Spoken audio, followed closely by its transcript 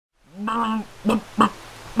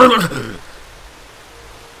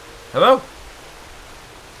Hello?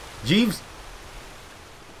 Jeeves?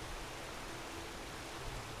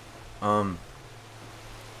 I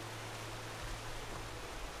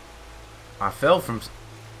fell from...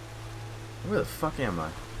 Where the fuck am I?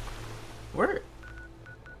 Where?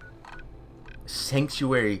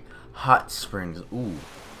 Sanctuary Hot Springs. Ooh,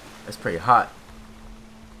 that's pretty hot.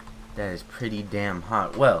 That is pretty damn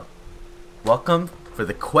hot. Well, welcome for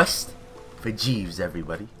the quest for Jeeves,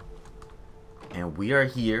 everybody. And we are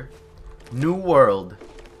here. New world.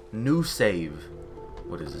 New save.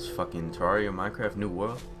 What is this, fucking Terraria Minecraft New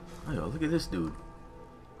World? Oh, yo, look at this dude.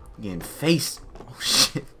 Getting faced. Oh,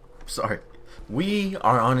 shit. Sorry. We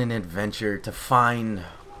are on an adventure to find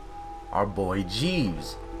our boy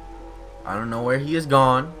Jeeves. I don't know where he is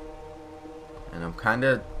gone. And I'm kind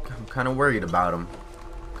of worried about him.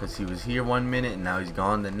 Because he was here one minute and now he's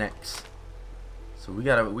gone the next. So we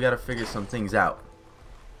gotta figure some things out.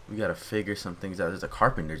 There's a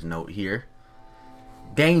carpenter's note here.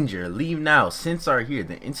 Danger, leave now. Since are here.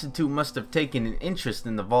 The Institute must have taken an interest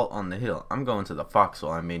in the vault on the hill. I'm going to the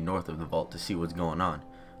foxhole I made north of the vault to see what's going on.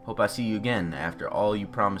 Hope I see you again after all you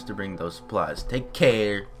promised to bring those supplies. Take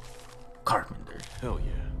care, Carpenter. Hell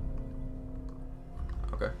yeah.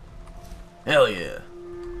 Okay. Hell yeah.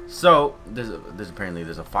 So there's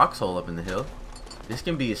a foxhole up in the hill. This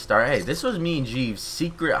can be a start. Hey, this was me and Jeeves'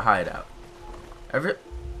 secret hideout. Shit,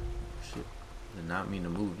 did not mean to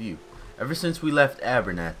move you. Ever since we left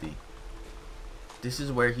Abernathy, this is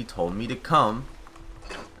where he told me to come.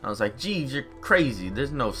 I was like, Jeeves, you're crazy.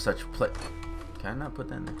 There's no such place. Can I not put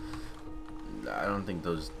that in there? I don't think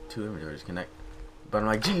those two inventories connect. But I'm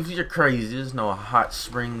like, Jeeves, you're crazy. There's no hot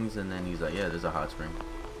springs. And then he's like, yeah, there's a hot spring.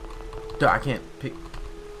 Duh, I can't pick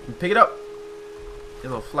it up. Get a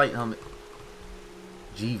little flight helmet.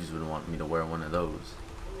 Jeeves would want me to wear one of those.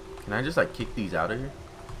 Can I just like kick these out of here?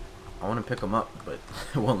 I want to pick them up, but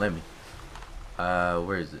it won't let me.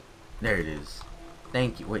 Where is it? There it is.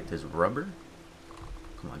 Thank you. Wait, there's rubber?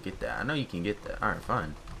 Come on, get that. I know you can get that. Alright,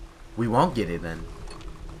 fine. We won't get it then.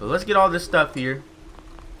 But let's get all this stuff here.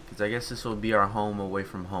 Because I guess this will be our home away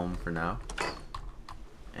from home for now.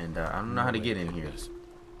 And I don't know how to get in here.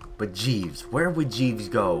 But Jeeves, where would Jeeves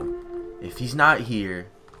go? If he's not here,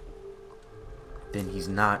 then he's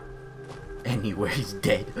not anywhere. He's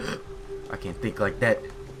dead. I can't think like that.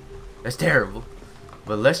 That's terrible.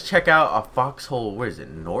 But let's check out a foxhole. Where is it?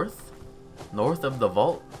 North? North of the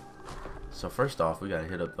vault? So first off, we gotta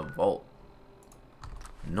hit up the vault.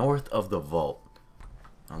 North of the vault.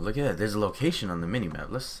 Oh, look at that. There's a location on the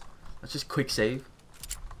minimap. Let's just quick save.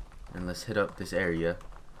 And let's hit up this area.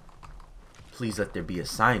 Please let there be a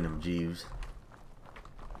sign of Jeeves.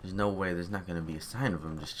 There's no way there's not gonna be a sign of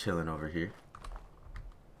him just chilling over here.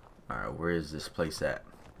 Alright, where is this place at?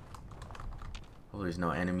 Oh, there's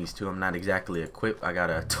no enemies too. I'm not exactly equipped. I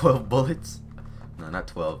got 12 bullets. No, not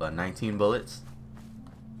 12. 19 bullets.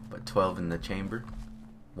 But 12 in the chamber.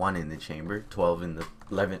 1 in the chamber. 12 in the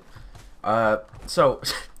 11. So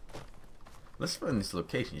let's find this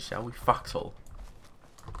location, shall we? Foxhole.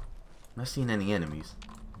 Not seeing any enemies.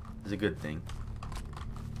 It's a good thing.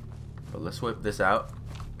 But let's whip this out,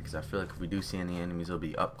 because I feel like if we do see any enemies, it'll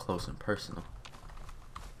be up close and personal.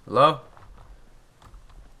 Hello?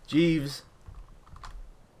 Jeeves?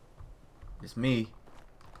 It's me.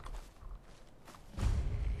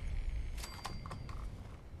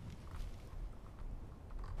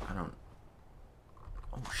 I don't...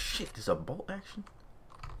 Oh shit, there's a bolt action?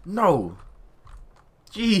 No!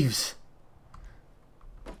 Jeeves!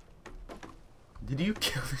 Did you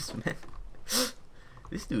kill this man?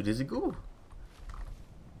 This dude is a ghoul.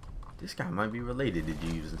 This guy might be related to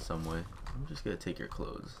Jeeves in some way. I'm just gonna take your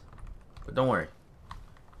clothes. But don't worry.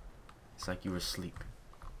 It's like you were asleep.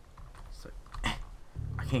 It's like,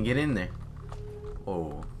 I can't get in there.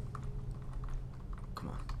 Oh. Come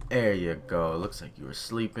on. There you go. Looks like you were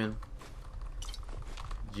sleeping.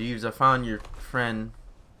 Jeeves, I found your friend.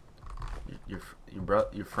 Your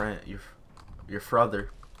brother.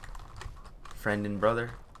 Friend and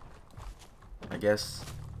brother. I guess.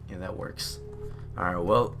 Yeah, that works. Alright,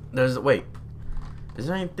 well, wait. Is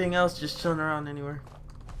there anything else just chilling around anywhere?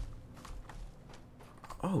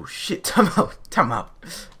 Oh shit, time out.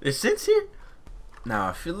 There's Since here? Now,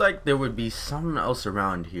 I feel like there would be something else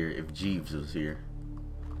around here if Jeeves was here.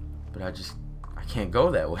 But I can't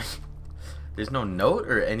go that way. There's no note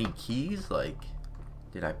or any keys? Like,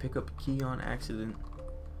 did I pick up a key on accident?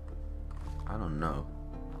 I don't know.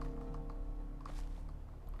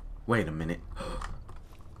 Wait a minute.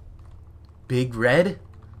 Big Red?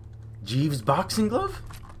 Jeeves boxing glove?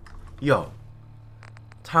 Yo.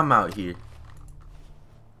 Time out here.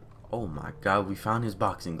 Oh my god, we found his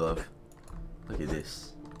boxing glove. Look at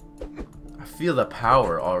this. I feel the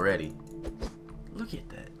power already. Look at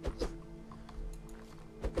that.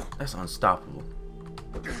 That's unstoppable.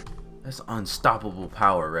 That's unstoppable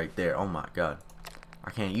power right there. Oh my god.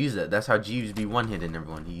 I can't use that. That's how Jeeves be one-hitting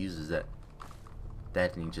everyone. He uses that.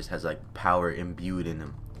 That and he just has like power imbued in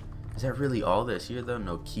him. Is that really all that's here though?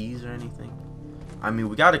 No keys or anything? I mean,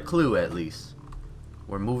 we got a clue at least.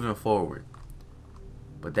 We're moving forward.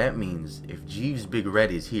 But that means if Jeeves Big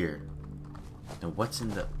Red is here, then what's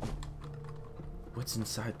inside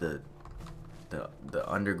the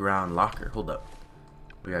underground locker? Hold up.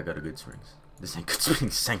 We gotta go to Good Springs. This ain't Good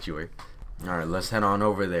Springs Sanctuary. Alright, let's head on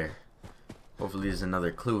over there. Hopefully there's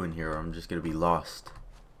another clue in here or I'm just gonna be lost.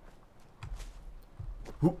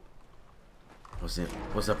 Whoop.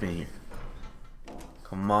 What's up in here?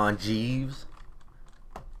 Come on, Jeeves.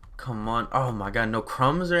 Come on. Oh my god, no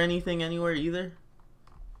crumbs or anything anywhere either?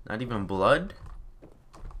 Not even blood?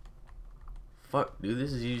 Fuck, dude,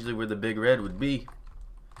 this is usually where the Big Red would be.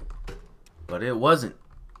 But it wasn't.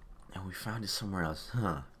 And we found it somewhere else,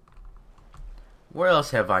 huh? Where else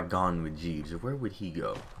have I gone with Jeeves? Or where would he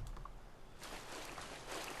go?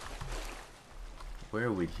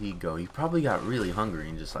 Where would he go? He probably got really hungry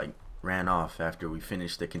and just like ran off after we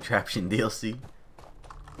finished the contraption DLC.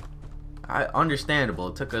 Understandable.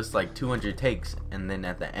 It took us like 200 takes, and then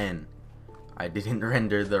at the end, I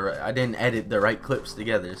didn't edit the right clips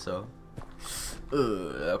together. So,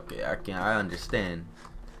 okay, I understand.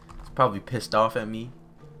 He's probably pissed off at me.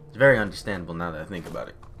 It's very understandable now that I think about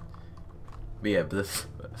it. But yeah,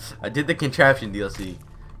 I did the contraption DLC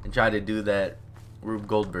and tried to do that Rube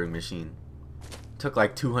Goldberg machine. Took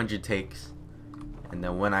like 200 takes, and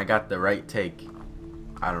then when I got the right take,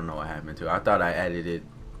 I don't know what happened to it. I thought I edited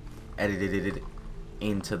it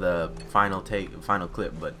into the final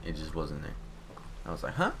clip, but it just wasn't there. I was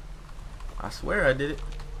like, huh? I swear I did it.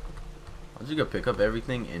 I'll just go pick up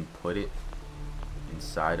everything and put it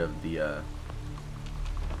inside of the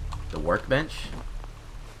workbench.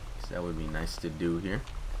 So that would be nice to do here.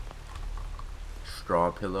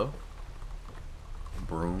 Straw pillow,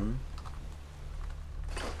 broom.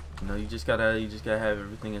 No, you just gotta have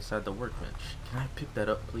everything inside the workbench. Can I pick that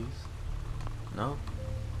up, please? No?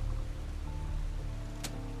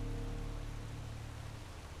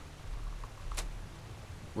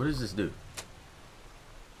 What does this do?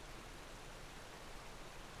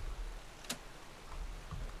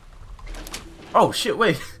 Oh shit,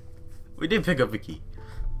 wait. We did pick up a key.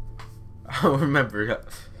 I don't remember.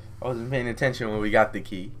 I wasn't paying attention when we got the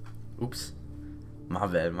key. Oops. My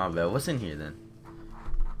bad, my bad. What's in here then?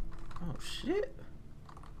 Oh shit.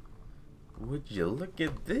 Would you look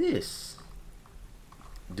at this?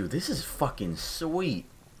 Dude, this is fucking sweet.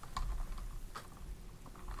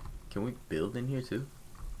 Can we build in here too?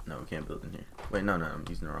 No, we can't build in here. Wait, no, I'm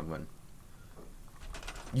using the wrong button.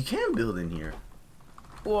 You can build in here.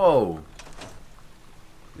 Whoa.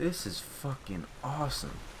 This is fucking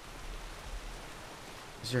awesome.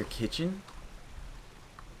 Is there a kitchen?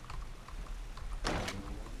 I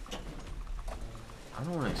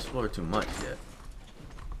don't want to explore too much yet.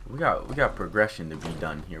 We got progression to be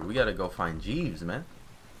done here. We gotta go find Jeeves, man.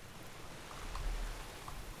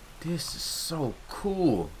 This is so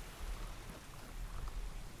cool.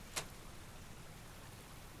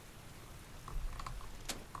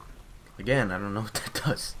 Again, I don't know what that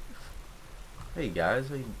does. Hey guys,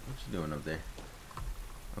 what you doing up there?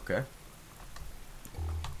 Okay.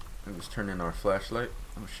 Let's turn in our flashlight.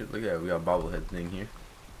 Oh shit, look at that. We got a bobblehead thing here.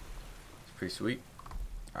 It's pretty sweet.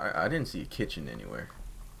 I didn't see a kitchen anywhere.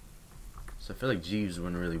 So I feel like Jeeves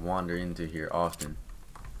wouldn't really wander into here often.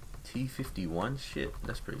 T51? Shit,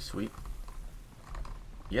 that's pretty sweet.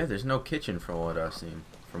 Yeah, there's no kitchen from what I've seen.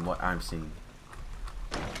 From what I'm seeing.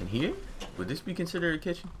 In here? Would this be considered a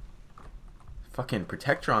kitchen? Fucking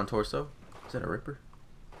Protectron torso. Is that a Ripper?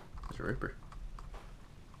 There's a Ripper.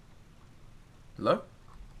 Hello?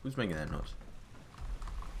 Who's making that noise?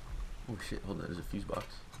 Oh shit, hold on, there's a fuse box.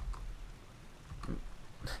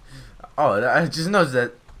 Oh, I just noticed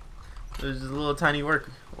that there's just a little tiny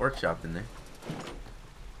workshop in there.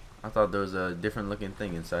 I thought there was a different looking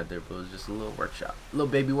thing inside there, but it was just a little workshop. A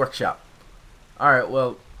little baby workshop. Alright,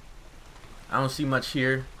 well, I don't see much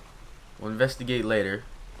here. We'll investigate later.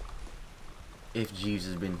 If Jeeves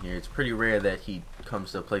has been here. It's pretty rare that he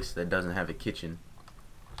comes to a place that doesn't have a kitchen.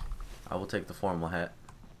 I will take the formal hat.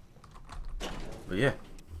 But yeah,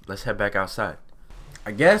 let's head back outside.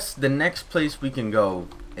 I guess the next place we can go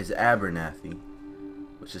is Abernathy,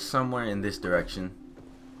 which is somewhere in this direction.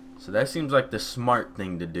 So that seems like the smart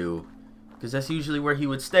thing to do, because that's usually where he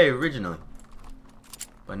would stay originally.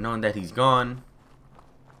 But knowing that he's gone,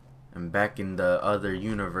 And back in the other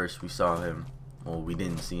universe, we saw him. Well, we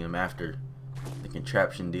didn't see him after the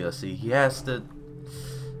Contraption DLC. He has to...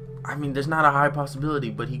 I mean, there's not a high possibility,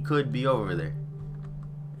 but he could be over there.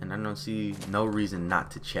 And I don't see no reason not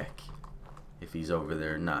to check if he's over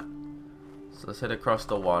there or not. So let's head across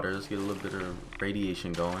the water. Let's get a little bit of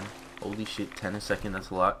radiation going. Holy shit, 10 a second, that's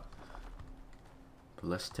a lot. But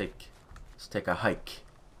let's take a hike.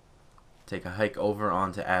 Take a hike over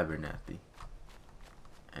onto Abernathy.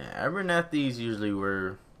 And Abernathy is usually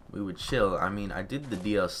where we would chill. I mean, I did the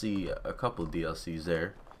DLC, a couple DLCs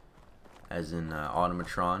there. As in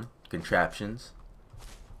Automatron, Contraptions.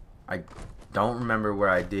 I don't remember where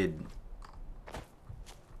I did...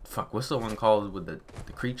 Fuck, what's the one called with the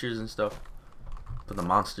creatures and stuff? Put the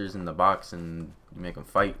monsters in the box and you make them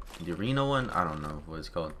fight. The arena one? I don't know what it's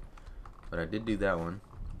called. But I did do that one.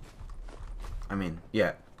 I mean,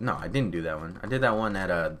 yeah. No, I didn't do that one. I did that one at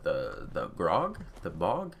the Grog? The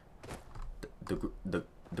Bog? The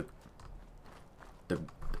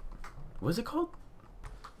what's it called?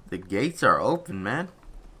 The gates are open, man.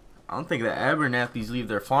 I don't think the Abernathys leave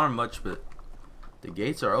their farm much, but the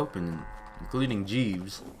gates are open, including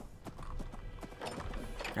Jeeves.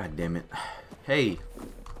 God damn it. Hey,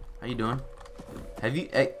 how you doing? Have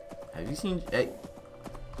you seen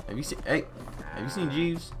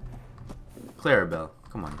Jeeves? Clarabelle.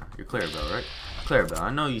 Come on now. You're Clarabelle, right? Clarabelle,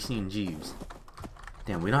 I know you seen Jeeves.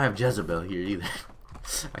 Damn, we don't have Jezebel here either.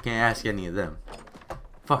 I can't ask any of them.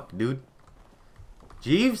 Fuck, dude.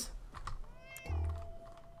 Jeeves?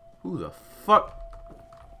 Who the fuck?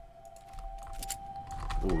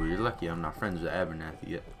 Oh, you're lucky I'm not friends with Abernathy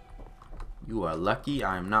yet. You are lucky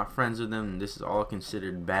I am not friends with them, and this is all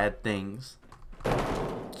considered bad things.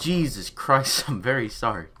 Jesus Christ, I'm very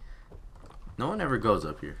sorry. No one ever goes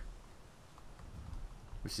up here.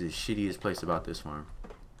 Which is the shittiest place about this farm.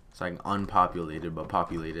 It's like unpopulated, but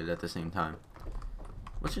populated at the same time.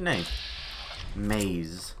 What's your name?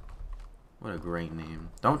 Maze. What a great name.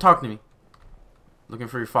 Don't talk to me. Looking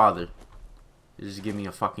for your father. He just give me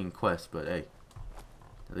a fucking quest, but hey.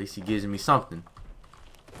 At least he gives me something.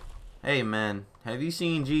 Hey man, have you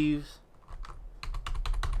seen Jeeves?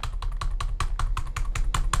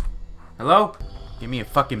 Hello? Give me a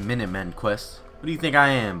fucking Minutemen quest. Who do you think I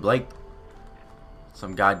am, Blake?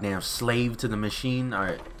 Some goddamn slave to the machine?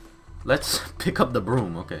 Alright. Let's pick up the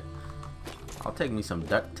broom, okay. I'll take me some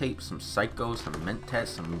duct tape, some psychos, some mentats,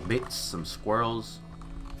 some bits, some squirrels.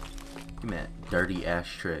 Give me that dirty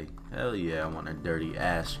ashtray. Hell yeah, I want a dirty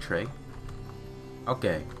ashtray.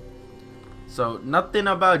 Okay. So, nothing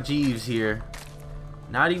about Jeeves here.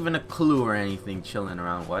 Not even a clue or anything chilling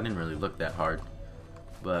around. Well, I didn't really look that hard.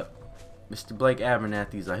 But, Mr. Blake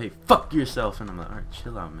Abernathy's like, hey, fuck yourself. And I'm like, alright,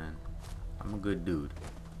 chill out, man. I'm a good dude.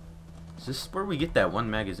 Is this where we get that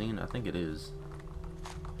one magazine? I think it is.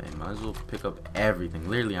 Hey, might as well pick up everything.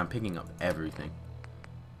 Literally, I'm picking up everything.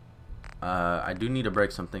 I do need to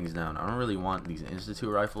break some things down. I don't really want these Institute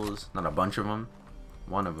rifles. Not a bunch of them.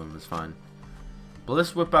 One of them is fine. But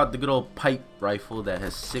let's whip out the good old pipe rifle that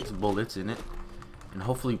has 6 bullets in it. And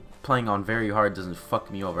hopefully playing on very hard doesn't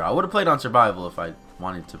fuck me over. I would have played on survival if I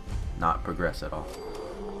wanted to not progress at all.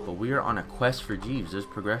 But we are on a quest for Jeeves. There's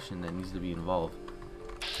progression that needs to be involved.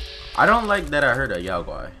 I don't like that I heard a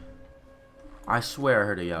Yaogwai. I swear I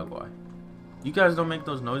heard a Yaogwai. You guys don't make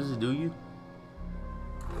those noises, do you?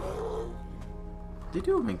 They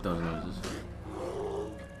do make those noises.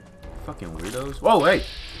 Fucking weirdos. Whoa, hey!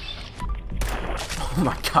 Oh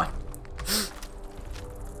my god.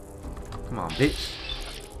 Come on, bitch.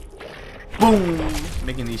 Boom!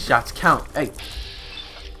 Making these shots count. Hey!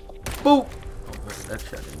 Boop! Oh, that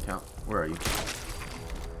shot didn't count. Where are you?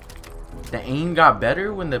 The aim got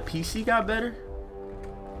better when the PC got better?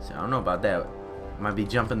 See, I don't know about that. Might be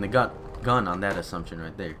jumping the gun on that assumption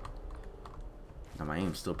right there. Now my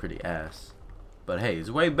aim's still pretty ass. But hey, it's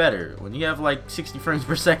way better. When you have like 60 frames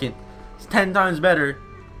per second, it's 10 times better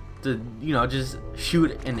to, you know, just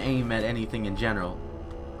shoot and aim at anything in general.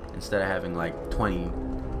 Instead of having like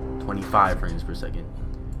 25 frames per second.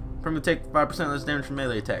 Permit take 5% less damage from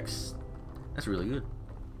melee attacks. That's really good.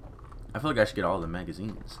 I feel like I should get all the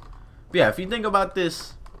magazines. But yeah, if you think about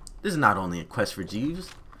this, this is not only a quest for Jeeves.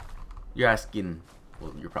 You're asking,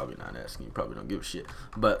 well, you're probably not asking, you probably don't give a shit.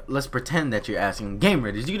 But let's pretend that you're asking,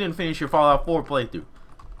 Gamer, did you didn't finish your Fallout 4 playthrough?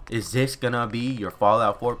 Is this gonna be your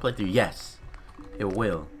Fallout 4 playthrough? Yes, it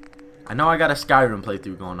will. I know I got a Skyrim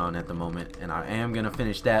playthrough going on at the moment, and I am gonna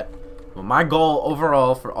finish that. But my goal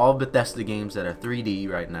overall for all Bethesda games that are 3D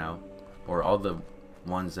right now, or all the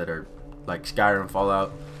ones that are like Skyrim,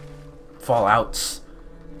 Fallouts,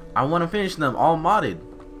 I want to finish them all modded.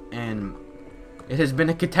 And it has been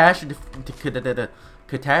a catastrophe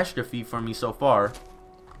catastrophe for me so far.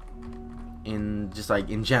 In just like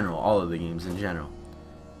in general, all of the games in general.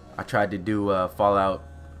 I tried to do Fallout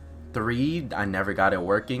 3. I never got it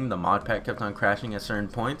working. The mod pack kept on crashing at certain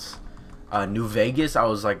points. New Vegas, I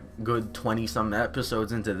was like good 20 some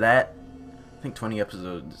episodes into that. I think 20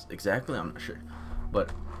 episodes exactly, I'm not sure,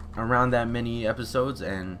 but around that many episodes,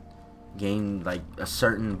 and game, like a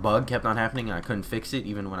certain bug kept on happening and I couldn't fix it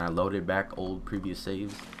even when I loaded back old previous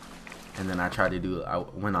saves. And then I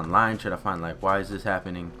went online, tried to find like, why is this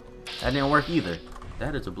happening? That didn't work either.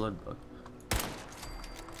 That is a blood bug.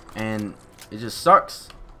 And it just sucks.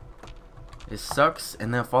 It sucks.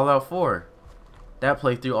 And then Fallout 4, that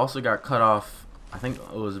playthrough also got cut off. I think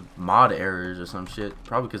it was mod errors or some shit.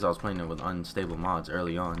 Probably because I was playing it with unstable mods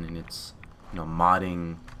early on, and it's, you know,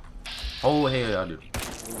 modding. Oh, hey, I do.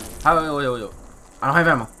 I don't have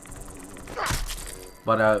ammo.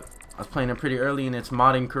 But I was playing it pretty early in its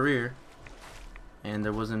modding career, and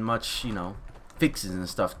there wasn't much, you know, fixes and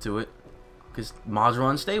stuff to it, because mods were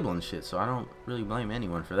unstable and shit. So I don't really blame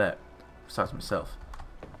anyone for that, besides myself.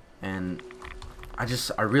 And I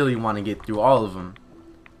really want to get through all of them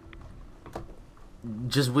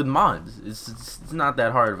just with mods. It's not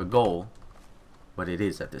that hard of a goal, but it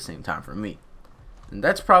is at the same time for me. And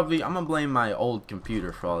that's probably, I'm gonna blame my old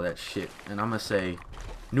computer for all that shit, and I'm gonna say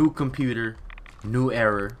new computer, new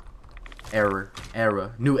error,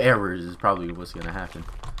 new errors is probably what's gonna happen.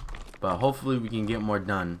 But hopefully we can get more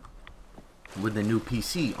done with the new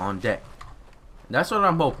PC on deck. That's what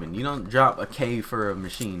I'm hoping. You don't drop a K for a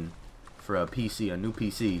machine, for a PC, a new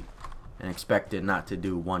PC, and expect it not to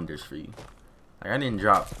do wonders for you. Like, I didn't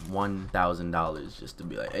drop $1,000 just to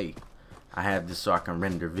be like, hey, I have this so I can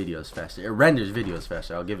render videos faster. It renders videos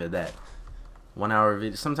faster, I'll give it that. 1 hour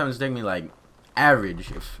video, sometimes it take me like average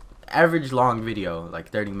long video, like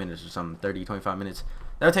 30 minutes or something, 30, 25 minutes.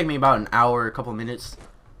 That'll take me about an hour, a couple minutes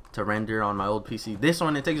to render on my old PC. This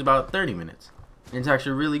one, it takes about 30 minutes. And it's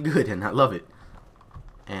actually really good, and I love it.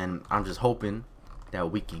 And I'm just hoping that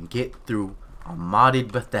we can get through a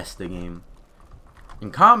modded Bethesda game.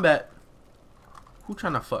 In combat, who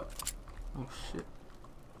trying to fuck? Oh shit.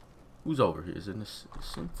 Who's over here? Is it this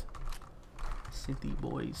synth? Synthy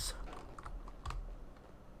boys.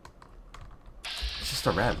 It's just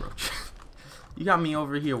a rad roach. You got me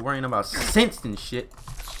over here worrying about synths and shit.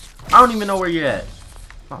 I don't even know where you're at.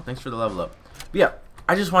 Oh, thanks for the level up. But yeah,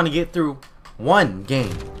 I just want to get through one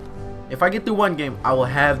game. If I get through one game, I will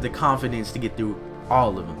have the confidence to get through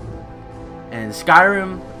all of them. And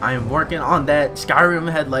Skyrim, I am working on that.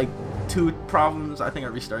 Skyrim had like 2 problems. I think I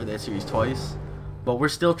restarted that series twice. But we're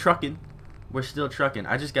still trucking. We're still trucking.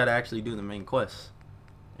 I just gotta actually do the main quests.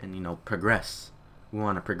 And, you know, progress. We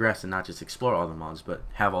want to progress and not just explore all the mods, but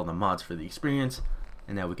have all the mods for the experience.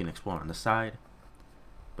 And that we can explore on the side.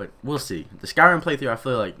 But we'll see. The Skyrim playthrough, I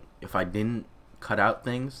feel like if I didn't cut out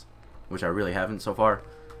things, which I really haven't so far,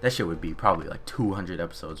 that shit would be probably like 200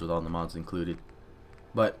 episodes with all the mods included.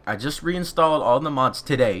 But I just reinstalled all the mods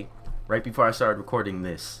today, right before I started recording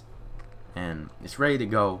this. And it's ready to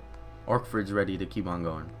go. Orkford's ready to keep on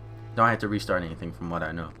going. Don't have to restart anything from what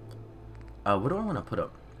I know. What do I want to put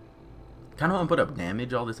up? Kind of want to put up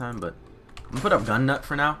damage all the time, but I'm going to put up gun nut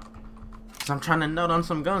for now. Because I'm trying to nut on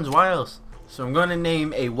some guns. Why else? So I'm going to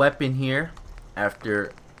name a weapon here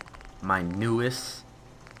after my newest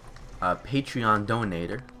Patreon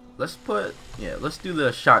donator. Let's do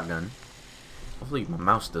the shotgun. Hopefully my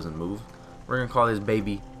mouse doesn't move. We're going to call this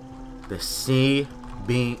baby the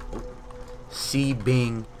C-Bing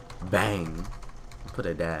Bang. Put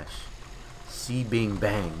a dash. C-Bing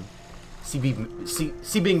Bang.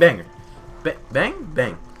 C-Bing Banger. Bang?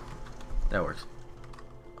 Bang. That works.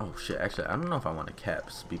 Oh shit, actually, I don't know if I want a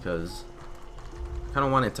caps because I kind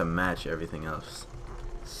of want it to match everything else.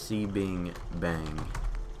 C-Bing Bang.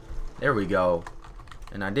 There we go.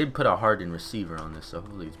 And I did put a hardened receiver on this, so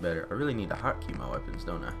hopefully it's better. I really need to hotkey my weapons,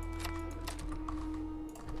 don't I?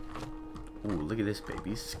 Ooh, look at this,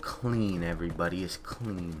 baby. It's clean, everybody. It's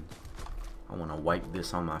clean. I want to wipe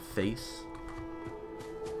this on my face.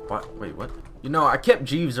 What? Wait, what? You know, I kept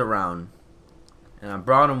Jeeves around, and I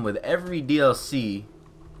brought him with every DLC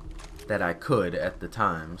that I could at the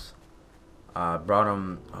times. Brought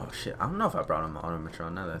him... Oh, shit. I don't know if I brought him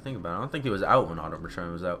Automatron, now that I think about it. I don't think he was out when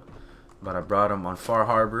Automatron was out. But I brought him on Far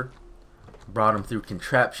Harbor. Brought him through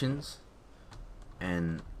Contraptions.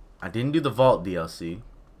 And I didn't do the Vault DLC.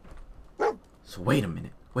 So wait a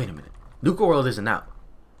minute. Wait a minute. Nuka World isn't out.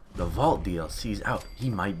 The Vault DLC's out.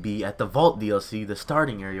 He might be at the Vault DLC, the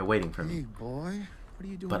starting area, waiting for me. Hey, boy. What are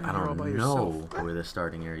you doing but I don't know where the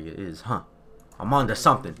starting area is, huh? I'm on to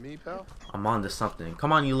something. Me, pal? I'm on to something.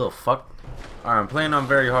 Come on, you little fuck. Alright, I'm playing on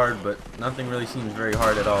very hard, but nothing really seems very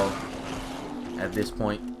hard at all at this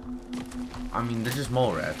point. I mean, they're just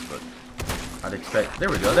mole rats, but I'd expect. There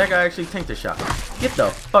we go. That guy actually tanked a shot. Get the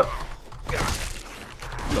fuck. You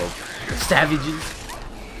little savages.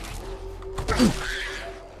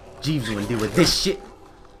 Jeeves gonna deal with this shit.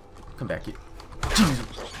 Come back here. Jeeves.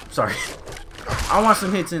 Sorry. I want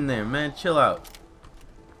some hits in there, man. Chill out.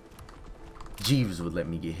 Jeeves would let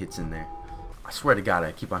me get hits in there. I swear to God,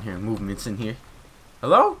 I keep on hearing movements in here.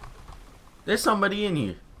 Hello? There's somebody in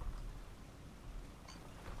here.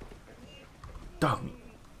 Dog me.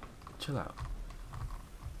 Chill out.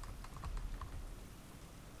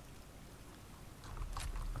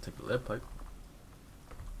 I'll take the lead pipe.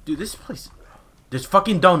 Dude, this place. There's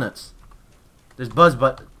fucking donuts. There's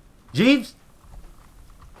butt. Jeeves?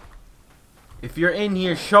 If you're in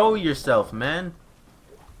here, show yourself, man.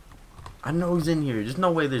 I know who's in here. There's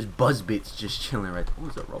no way there's buzzbits just chilling right there.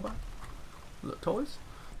 Who's that, robot? Look, toys?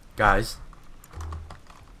 Guys.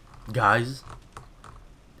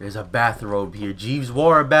 There's a bathrobe here. Jeeves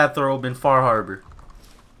wore a bathrobe in Far Harbor.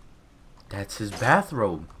 That's his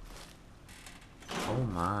bathrobe. Oh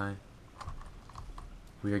my.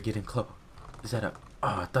 We are getting close. Is that a...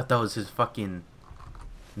 Oh, I thought that was his fucking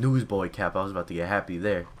newsboy cap. I was about to get happy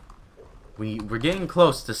there. We're getting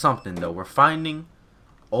close to something, though. We're finding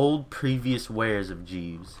old previous wares of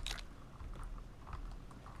Jeeves.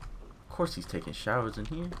 Of course he's taking showers in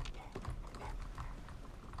here.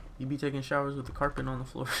 You be taking showers with the carpet on the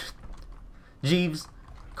floor? Jeeves,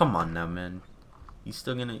 come on now, man. He's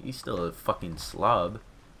still a fucking slob.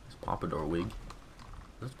 This pompadour wig.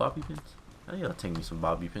 Those bobby pins? Oh yeah, I'll take me some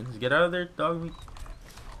bobby pins. Get out of there, dog meat.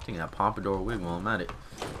 Taking that pompadour wig while I'm at it.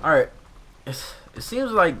 Alright. It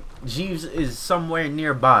seems like Jeeves is somewhere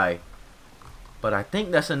nearby. But I think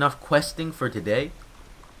that's enough questing for today.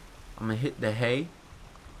 I'm gonna hit the hay.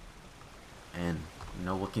 And, you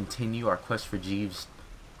know, we'll continue our quest for Jeeves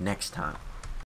next time.